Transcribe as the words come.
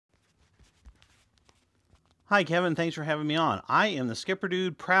Hi, Kevin. Thanks for having me on. I am the Skipper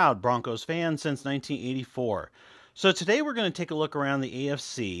Dude, proud Broncos fan since 1984. So today we're going to take a look around the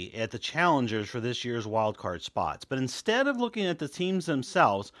AFC at the challengers for this year's wildcard spots. But instead of looking at the teams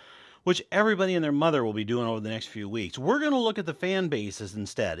themselves, which everybody and their mother will be doing over the next few weeks, we're going to look at the fan bases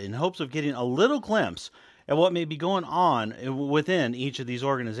instead in hopes of getting a little glimpse at what may be going on within each of these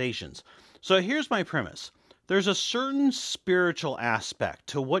organizations. So here's my premise. There's a certain spiritual aspect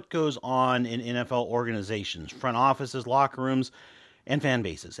to what goes on in NFL organizations, front offices, locker rooms, and fan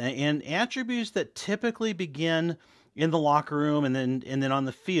bases, and attributes that typically begin in the locker room and then on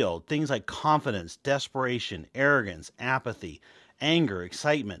the field. Things like confidence, desperation, arrogance, apathy, anger,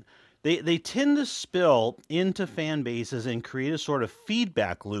 excitement. They tend to spill into fan bases and create a sort of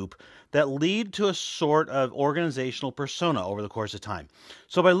feedback loop that lead to a sort of organizational persona over the course of time.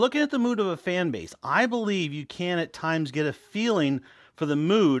 So by looking at the mood of a fan base, I believe you can at times get a feeling for the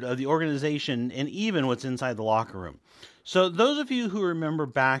mood of the organization and even what's inside the locker room. So those of you who remember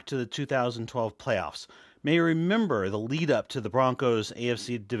back to the 2012 playoffs may remember the lead up to the Broncos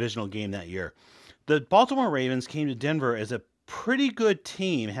AFC divisional game that year. The Baltimore Ravens came to Denver as a pretty good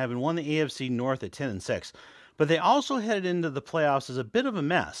team, having won the AFC North at 10-6, but they also headed into the playoffs as a bit of a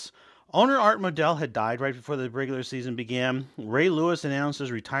mess. Owner Art Modell had died right before the regular season began. Ray Lewis announced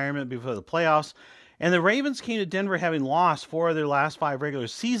his retirement before the playoffs, and the Ravens came to Denver having lost 4 of their last 5 regular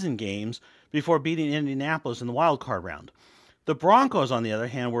season games before beating Indianapolis in the wild card round. The Broncos, on the other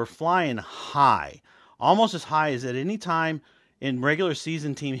hand, were flying high, almost as high as at any time in regular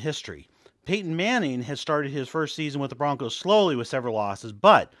season team history. Peyton Manning had started his first season with the Broncos slowly with several losses,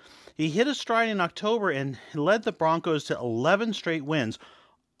 but he hit his stride in October and led the Broncos to 11 straight wins,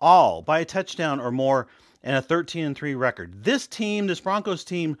 all by a touchdown or more, and a 13-3 record. This Broncos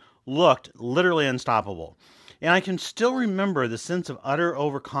team, looked literally unstoppable. And I can still remember the sense of utter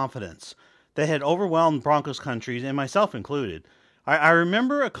overconfidence that had overwhelmed Broncos country, and myself included. I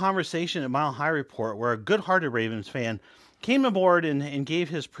remember a conversation at Mile High Report where a good-hearted Ravens fan came aboard and gave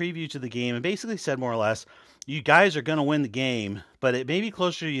his preview to the game and basically said more or less, you guys are going to win the game, but it may be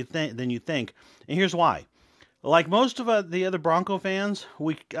closer than you think, and here's why. Like most of the other Bronco fans,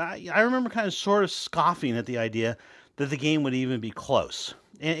 I remember kind of sort of scoffing at the idea that the game would even be close.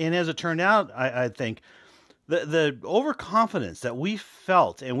 And as it turned out, I think the overconfidence that we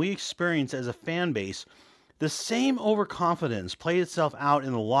felt and we experienced as a fan base, the same overconfidence played itself out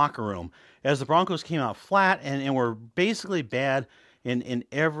in the locker room as the Broncos came out flat and were basically bad in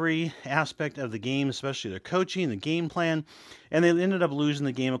every aspect of the game, especially their coaching, the game plan, and they ended up losing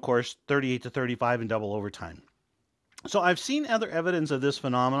the game, of course, 38-35 in double overtime. So I've seen other evidence of this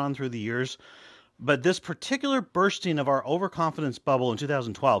phenomenon through the years, but this particular bursting of our overconfidence bubble in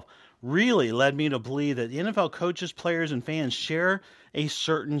 2012 really led me to believe that the NFL coaches, players, and fans share a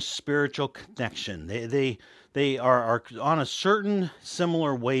certain spiritual connection. They are on a certain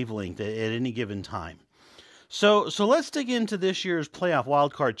similar wavelength at any given time. So let's dig into this year's playoff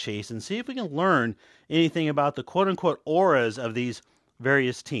wildcard chase and see if we can learn anything about the quote-unquote auras of these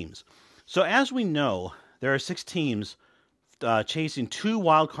various teams. So as we know, there are 6 teams chasing 2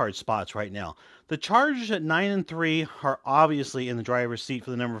 wildcard spots right now. The Chargers at 9-3 are obviously in the driver's seat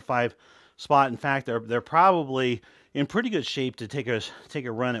for the number 5 spot. In fact, they're probably in pretty good shape to take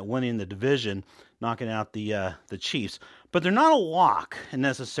a run at winning the division, knocking out the Chiefs. But they're not a lock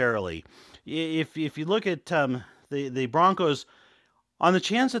necessarily. If you look at the Broncos, on the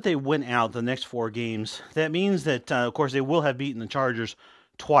chance that they win out the next 4 games, that means that of course they will have beaten the Chargers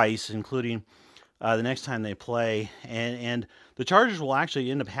twice, including the next time they play, and the Chargers will actually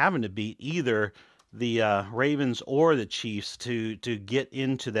end up having to beat either the Ravens or the Chiefs to get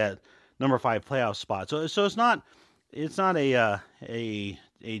into that number 5 playoff spot. So it's not a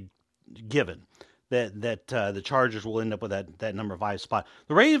given that the Chargers will end up with that number 5 spot.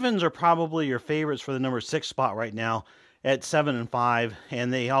 The Ravens are probably your favorites for the number 6 spot right now at 7-5,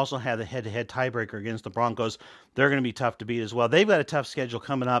 and they also have the head-to-head tiebreaker against the Broncos. They're going to be tough to beat as well. They've got a tough schedule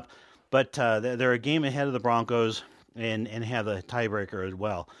coming up, but they're a game ahead of the Broncos and have a tiebreaker as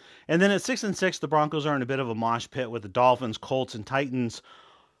well. And then at 6-6, the Broncos are in a bit of a mosh pit with the Dolphins, Colts, and Titans,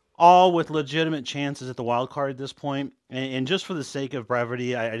 all with legitimate chances at the wild card at this point. And just for the sake of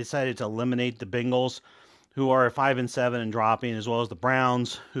brevity, I decided to eliminate the Bengals, who are 5-7 and dropping, as well as the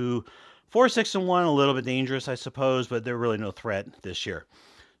Browns, who 4-6-1, a little bit dangerous, I suppose, but they're really no threat this year.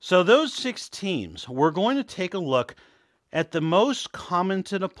 So those 6 teams, we're going to take a look at the most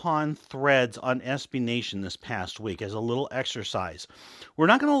commented upon threads on SB Nation this past week as a little exercise. We're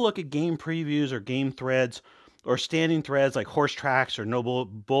not going to look at game previews or game threads or standing threads like Horse Tracks or No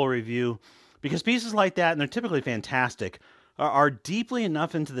Bull Review, because pieces like that, and they're typically fantastic, are deeply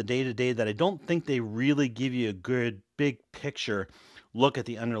enough into the day-to-day that I don't think they really give you a good big picture look at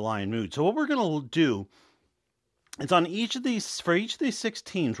the underlying mood. So what we're going to do is on each of these 6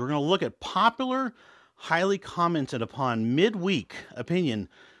 teams, we're going to look at popular, highly commented upon midweek opinion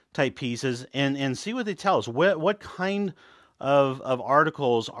type pieces and see what they tell us. What kind of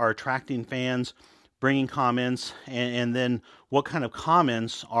articles are attracting fans, bringing comments, and then what kind of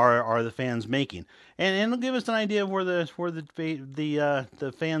comments are the fans making, and it'll give us an idea of where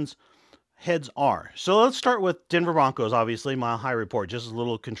the fans' heads are. So let's start with Denver Broncos. Obviously, Mile High Report, just a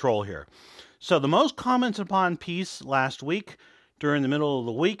little control here. So the most commented upon piece last week during the middle of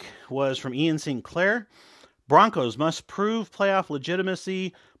the week was from Ian St. Clair. Broncos must prove playoff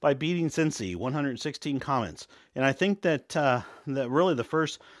legitimacy by beating Cincy. 116 comments, and I think that really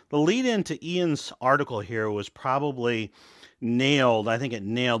the lead into Ian's article here was probably nailed. I think it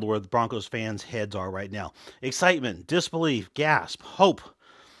nailed where the Broncos fans' heads are right now. Excitement, disbelief, gasp, hope.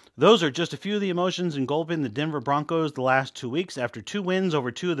 Those are just a few of the emotions engulfing the Denver Broncos the last 2 weeks. After 2 wins over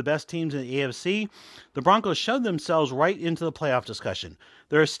 2 of the best teams in the AFC, the Broncos shoved themselves right into the playoff discussion.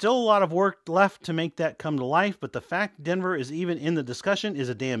 There is still a lot of work left to make that come to life, but the fact Denver is even in the discussion is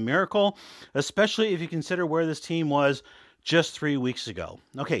a damn miracle, especially if you consider where this team was just 3 weeks ago.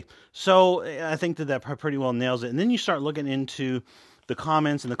 Okay, so I think that pretty well nails it. And then you start looking into the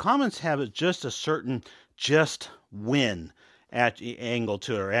comments, and the comments have just a certain just win angle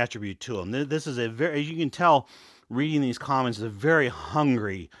to it, or attribute to them. This is a very, as you can tell, reading these comments, is a very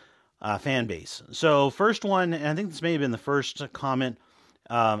hungry fan base. So first one, and I think this may have been the first comment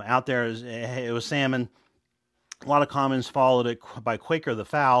out there, it was Salmon. A lot of comments followed it by Quaker the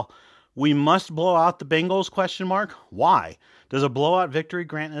Foul. We must blow out the Bengals, ? Why? Does a blowout victory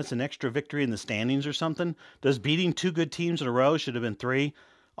grant us an extra victory in the standings or something? Does beating 2 good teams in a row, should have been 3,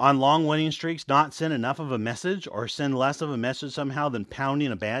 on long winning streaks not send enough of a message, or send less of a message somehow than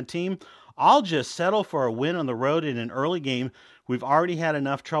pounding a bad team? I'll just settle for a win on the road in an early game. We've already had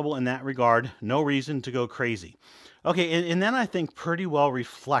enough trouble in that regard. No reason to go crazy. Okay, and then I think pretty well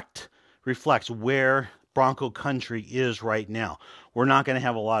reflects where Bronco country is right now. We're not going to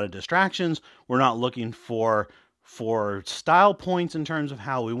have a lot of distractions. We're not looking for style points in terms of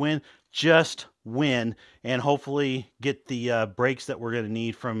how we win. Just win and hopefully get the breaks that we're going to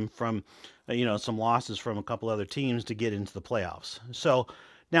need from some losses from a couple other teams to get into the playoffs. So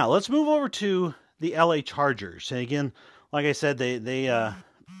now let's move over to the LA Chargers. And again, like I said, they are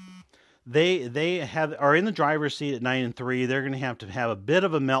in the driver's seat at 9-3. They're going to have a bit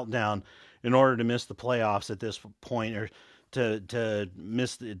of a meltdown in order to miss the playoffs at this point, or to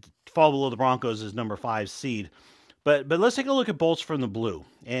fall below the Broncos as number 5 seed. But let's take a look at Bolts from the Blue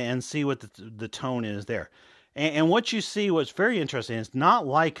and see what the tone is there. And what you see, what's very interesting, is not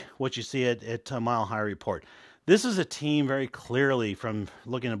like what you see at Mile High Report. This is a team very clearly, from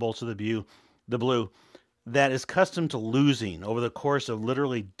looking at Bolts of the Blue, that is accustomed to losing over the course of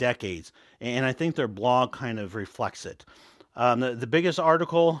literally decades. And I think their blog kind of reflects it. The biggest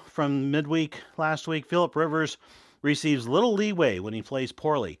article from midweek last week, Philip Rivers receives little leeway when he plays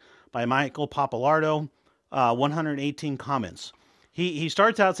poorly, by Michael Papalardo. 118 comments. He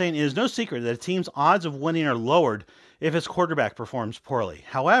starts out saying, it is no secret that a team's odds of winning are lowered if its quarterback performs poorly.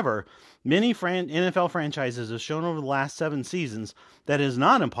 However, many NFL franchises have shown over the last 7 seasons that it is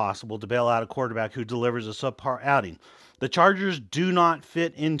not impossible to bail out a quarterback who delivers a subpar outing. The Chargers do not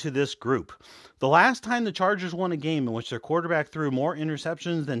fit into this group. The last time the Chargers won a game in which their quarterback threw more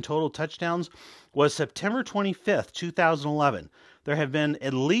interceptions than total touchdowns was September 25th, 2011. There have been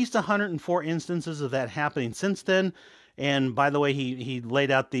at least 104 instances of that happening since then. And by the way, he laid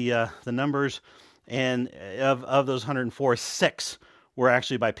out the numbers, and of those 104, 6 were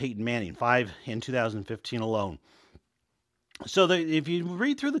actually by Peyton Manning, 5 in 2015 alone. So if you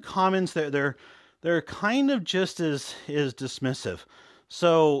read through the comments, they're kind of just as dismissive.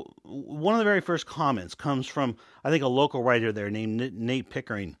 So one of the very first comments comes from, I think, a local writer there named Nate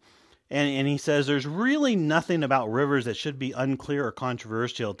Pickering. And he says, there's really nothing about Rivers that should be unclear or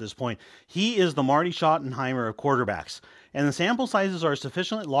controversial at this point. He is the Marty Schottenheimer of quarterbacks. And the sample sizes are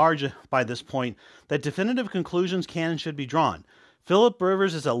sufficiently large by this point that definitive conclusions can and should be drawn. Philip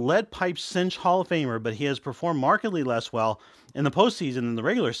Rivers is a lead pipe cinch Hall of Famer, but he has performed markedly less well in the postseason than the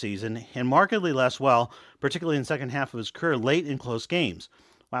regular season, and markedly less well, particularly in the second half of his career, late in close games.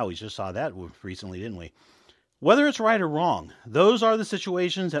 Wow, we just saw that recently, didn't we? Whether it's right or wrong, those are the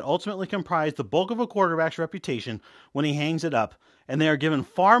situations that ultimately comprise the bulk of a quarterback's reputation when he hangs it up, and they are given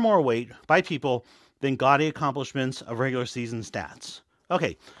far more weight by people than gaudy accomplishments of regular season stats.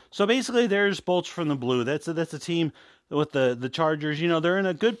 Okay, so basically there's Bolts from the Blue. That's a team with the Chargers. You know, they're in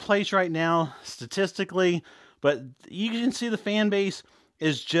a good place right now statistically, but you can see the fan base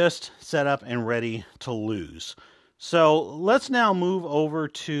is just set up and ready to lose. So let's now move over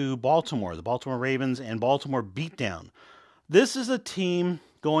to Baltimore, the Baltimore Ravens and Baltimore beatdown. This is a team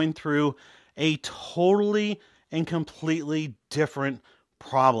going through a totally and completely different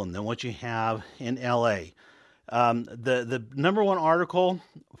problem than what you have in LA. The number one article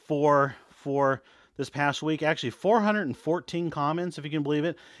for this past week, actually 414 comments, if you can believe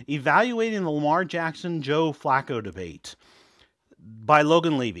it, evaluating the Lamar Jackson-Joe Flacco debate by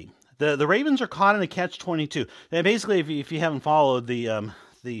Logan Levy. The Ravens are caught in a catch-22. And basically, if you haven't followed the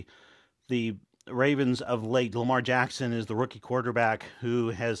Ravens of late, Lamar Jackson is the rookie quarterback who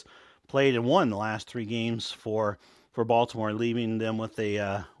has played and won the last 3 games for Baltimore, leaving them with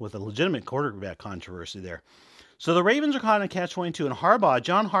a legitimate quarterback controversy there. So the Ravens are caught in a catch-22, and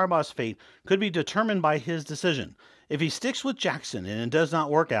John Harbaugh's fate could be determined by his decision. If he sticks with Jackson and it does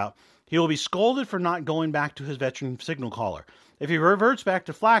not work out, he will be scolded for not going back to his veteran signal caller. If he reverts back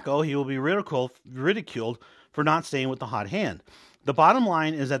to Flacco, he will be ridiculed for not staying with the hot hand. The bottom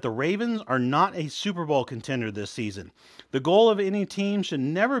line is that the Ravens are not a Super Bowl contender this season. The goal of any team should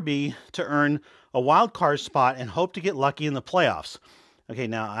never be to earn a wild card spot and hope to get lucky in the playoffs. Okay,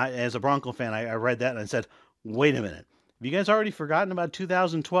 now, as a Bronco fan, I read that and I said, wait a minute. Have you guys already forgotten about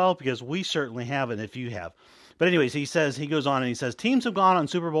 2012? Because we certainly haven't if you have. But anyways, he goes on and he says, teams have gone on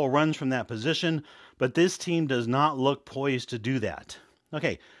Super Bowl runs from that position, but this team does not look poised to do that.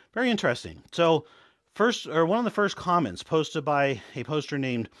 Okay, very interesting. So one of the first comments posted by a poster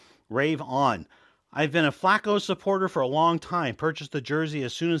named Rave On. I've been a Flacco supporter for a long time, purchased the jersey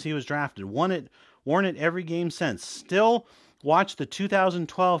as soon as he was drafted, worn it every game since. Still watch the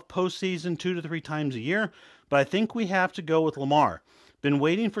 2012 postseason 2 to 3 times a year, but I think we have to go with Lamar. Been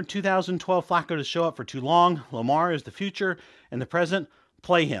waiting for 2012 Flacco to show up for too long. Lamar is the future and the present.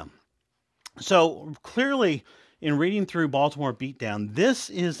 Play him. So clearly, in reading through Baltimore Beatdown,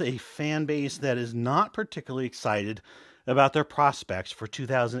 this is a fan base that is not particularly excited about their prospects for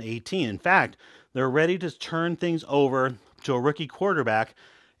 2018. In fact, they're ready to turn things over to a rookie quarterback,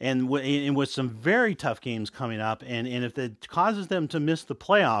 and with some very tough games coming up. And if it causes them to miss the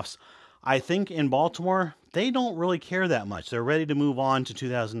playoffs, I think in Baltimore, they don't really care that much. They're ready to move on to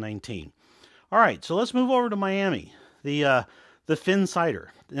 2019. All right, so let's move over to Miami, the Finn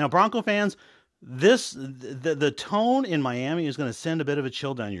Cider. Now, Bronco fans, the tone in Miami is going to send a bit of a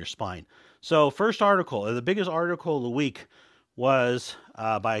chill down your spine. So first article, the biggest article of the week was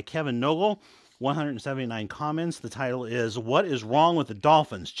by Kevin Nogle, 179 comments. The title is, What is Wrong with the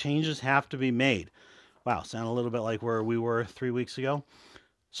Dolphins? Changes Have to Be Made. Wow, sound a little bit like where we were 3 weeks ago.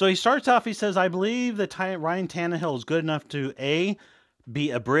 So he starts off, he says, I believe that Ryan Tannehill is good enough to A,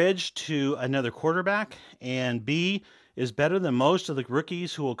 be a bridge to another quarterback, and B, is better than most of the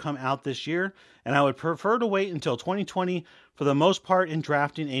rookies who will come out this year, and I would prefer to wait until 2020 for the most part in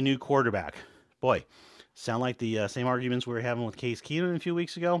drafting a new quarterback. Boy, sound like the same arguments we were having with Case Keenum a few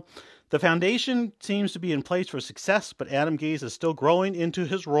weeks ago. The foundation seems to be in place for success, but Adam Gase is still growing into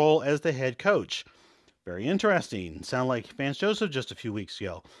his role as the head coach. Very interesting. Sound like Vance Joseph just a few weeks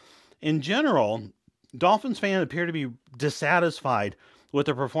ago. In general, Dolphins fans appear to be dissatisfied with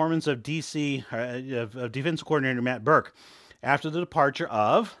the performance of defensive coordinator Matt Burke after the departure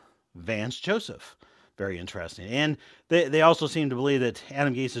of Vance Joseph. Very interesting. And they also seem to believe that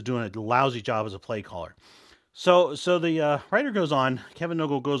Adam Gase is doing a lousy job as a play caller. So the writer goes on, Kevin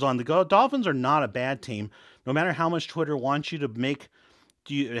Nogle goes on, the Dolphins are not a bad team, no matter how much Twitter wants to make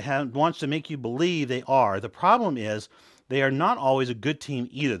you believe they are. The problem is they are not always a good team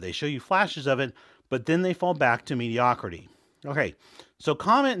either. They show you flashes of it, but then they fall back to mediocrity. Okay, so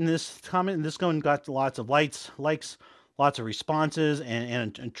comment in this one got lots of likes, lots of responses,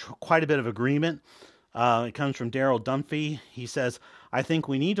 and quite a bit of agreement. It comes from Daryl Dunphy. He says, I think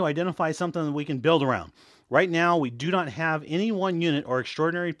we need to identify something that we can build around. Right now, we do not have any one unit or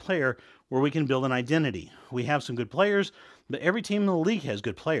extraordinary player where we can build an identity. We have some good players, but every team in the league has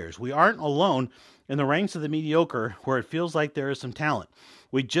good players. We aren't alone in the ranks of the mediocre where it feels like there is some talent.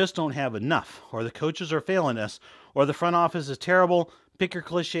 We just don't have enough, or the coaches are failing us, or the front office is terrible. Pick your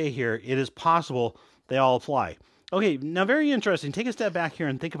cliche here. It is possible they all apply. Okay, now very interesting. Take a step back here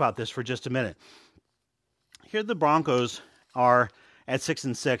and think about this for just a minute. Here the Broncos are at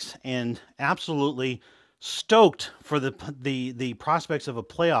 6-6 and absolutely stoked for the prospects of a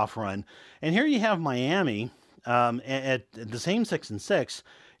playoff run. And here you have Miami at the same 6-6,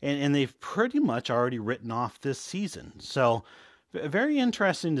 and they've pretty much already written off this season. So very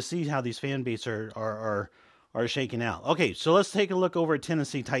interesting to see how these fan bases are shaking out. Okay, so let's take a look over at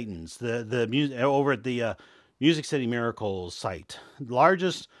Tennessee Titans, over at the Music City Miracles site,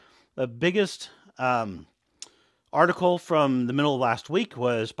 biggest article from the middle of last week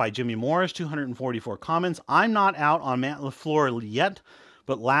was by Jimmy Morris, 244 comments. I'm not out on Matt LaFleur yet,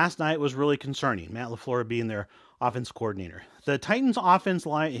 but last night was really concerning. Matt LaFleur being their offense coordinator. The Titans' offensive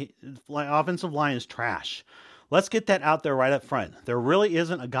line is trash. Let's get that out there right up front. There really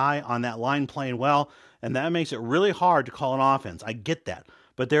isn't a guy on that line playing well, and that makes it really hard to call an offense. I get that.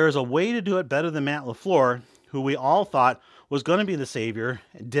 But there is a way to do it better than Matt LaFleur, who we all thought was going to be the savior,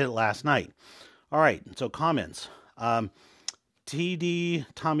 and did it last night. All right, so comments. TD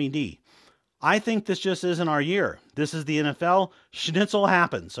Tommy D. I think this just isn't our year. This is the NFL. Schnitzel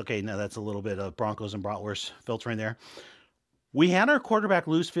happens. Okay, now that's a little bit of Broncos and Bratwurst filtering there. We had our quarterback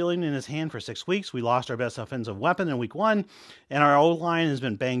loose feeling in his hand for 6 weeks. We lost our best offensive weapon in week 1, and our O-line has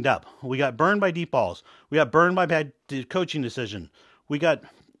been banged up. We got burned by deep balls. We got burned by bad coaching decision. We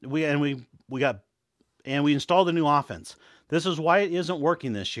installed a new offense. This is why it isn't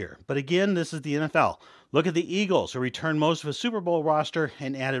working this year. But again, this is the NFL. Look at the Eagles, who returned most of a Super Bowl roster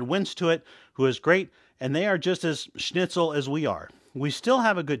and added Wentz to it, who is great, and they are just as schnitzel as we are. We still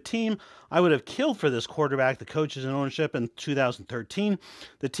have a good team. I would have killed for this quarterback, the coaches, and ownership in 2013.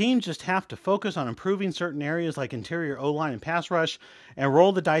 The team just have to focus on improving certain areas like interior O-line and pass rush and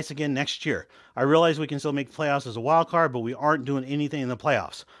roll the dice again next year. I realize we can still make playoffs as a wild card, but we aren't doing anything in the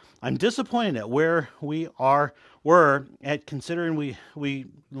playoffs. I'm disappointed at where we were at considering we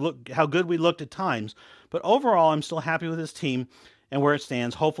look how good we looked at times, but overall I'm still happy with this team and where it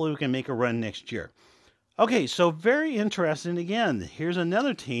stands. Hopefully we can make a run next year. Okay, so very interesting again. Here's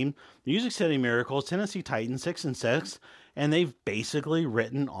another team, the Music City Miracles, Tennessee Titans, 6-6, and they've basically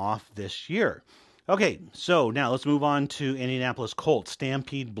written off this year. Okay, so now let's move on to Indianapolis Colts,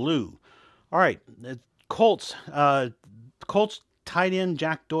 Stampede Blue. All right, Colts tight end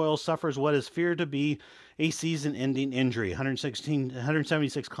Jack Doyle suffers what is feared to be a season-ending injury.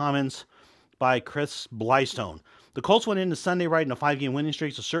 176 comments by Chris Blystone. The Colts went into Sunday riding a 5-game winning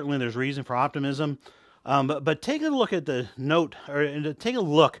streak, so certainly there's reason for optimism. But take a look at the note, or take a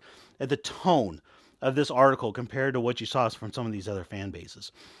look at the tone of this article compared to what you saw from some of these other fan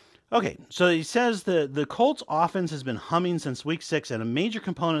bases. Okay, so he says the Colts offense has been humming since week 6, and a major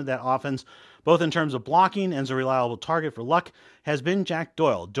component of that offense, both in terms of blocking and as a reliable target for Luck, has been Jack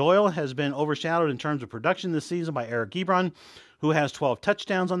Doyle. Doyle has been overshadowed in terms of production this season by Eric Ebron, who has 12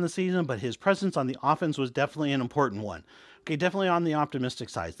 touchdowns on the season, but his presence on the offense was definitely an important one. Okay, definitely on the optimistic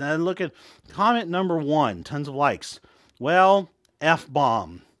side. Now look at comment number 1, tons of likes. Well,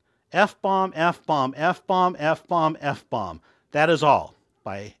 F-bomb. F-bomb, F-bomb, F-bomb, F-bomb, F-bomb. That is all.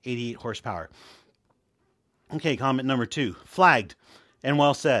 By 88 horsepower. Okay, comment number 2. Flagged and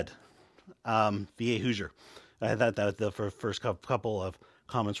well said. V.A. Hoosier. I thought that the first couple of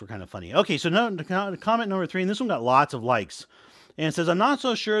comments were kind of funny. Okay, so comment number 3, and this one got lots of likes. And it says, I'm not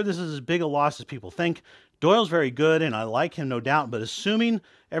so sure this is as big a loss as people think. Doyle's very good, and I like him, no doubt, but assuming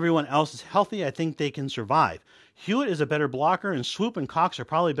everyone else is healthy, I think they can survive. Hewitt is a better blocker, and Swoop and Cox are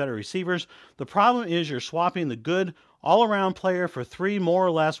probably better receivers. The problem is you're swapping the good all-around player for 3 more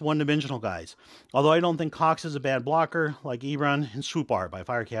or less one-dimensional guys. Although I don't think Cox is a bad blocker like Ebron and Swoop are by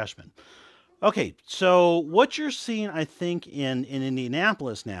Fire Cashman. Okay, so what you're seeing, I think, in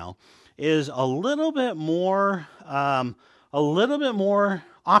Indianapolis now is a little bit more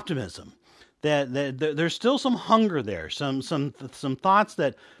optimism. That there's still some hunger there, some thoughts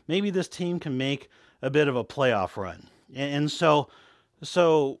that maybe this team can make a bit of a playoff run. And so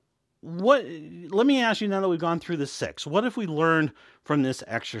what? Let me ask you, now that we've gone through the 6, what have we learned from this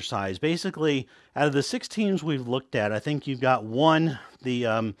exercise? Basically, out of the 6 teams we've looked at, I think you've got one,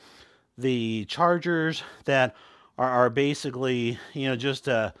 the Chargers, that are basically, just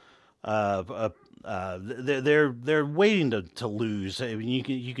they're waiting to lose. I mean,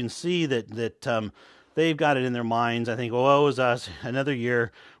 you can see that they've got it in their minds. I think, woe is us, another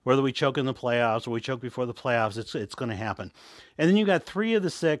year. Whether we choke in the playoffs or we choke before the playoffs, it's going to happen. And then you got 3 of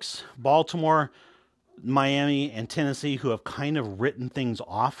the 6, Baltimore, Miami, and Tennessee, who have kind of written things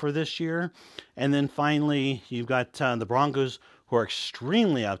off for this year. And then finally, you've got the Broncos, who are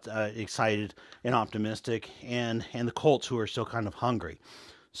extremely excited and optimistic, and the Colts, who are still kind of hungry.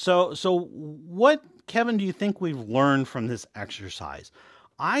 So what, Kevin, do you think we've learned from this exercise?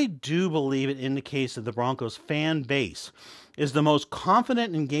 I do believe it indicates that the Broncos fan base is the most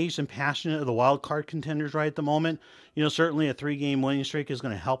confident, engaged, and passionate of the wild card contenders right at the moment. Certainly a 3-game winning streak is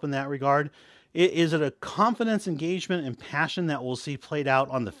going to help in that regard. Is it a confidence, engagement, and passion that we'll see played out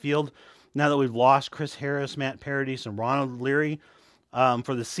on the field now that we've lost Chris Harris, Matt Paradis, and Ronald Leary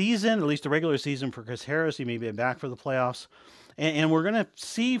for the season, at least the regular season for Chris Harris? He may be back for the playoffs. And we're going to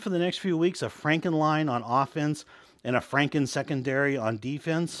see for the next few weeks a Franken line on offense and a Franken secondary on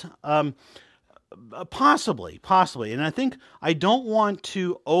defense. Possibly, possibly. And I think I don't want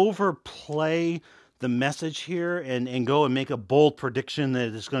to overplay the message here and go and make a bold prediction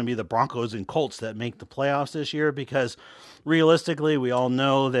that it's going to be the Broncos and Colts that make the playoffs this year, because realistically, we all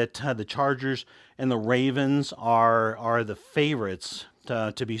know that the Chargers and the Ravens are the favorites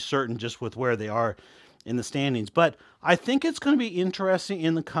to be certain, just with where they are in the standings. But I think it's going to be interesting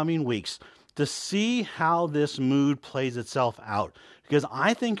in the coming weeks to see how this mood plays itself out. Because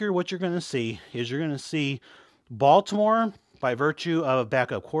I think what you're going to see is you're going to see Baltimore, by virtue of a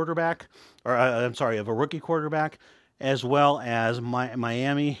backup quarterback, or of a rookie quarterback, as well as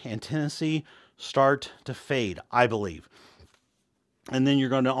Miami and Tennessee start to fade, I believe. And then you're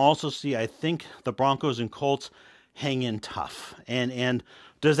going to also see, I think, the Broncos and Colts hang in tough. And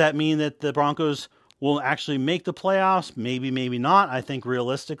does that mean that the Broncos will actually make the playoffs? Maybe, maybe not. I think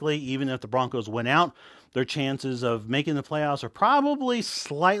realistically, even if the Broncos win out, their chances of making the playoffs are probably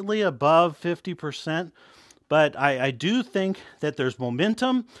slightly above 50%. But I do think that there's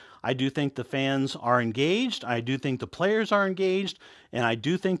momentum. I do think the fans are engaged. I do think the players are engaged. And I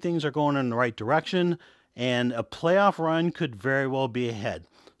do think things are going in the right direction. And a playoff run could very well be ahead.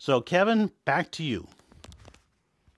 So, Kevin, back to you.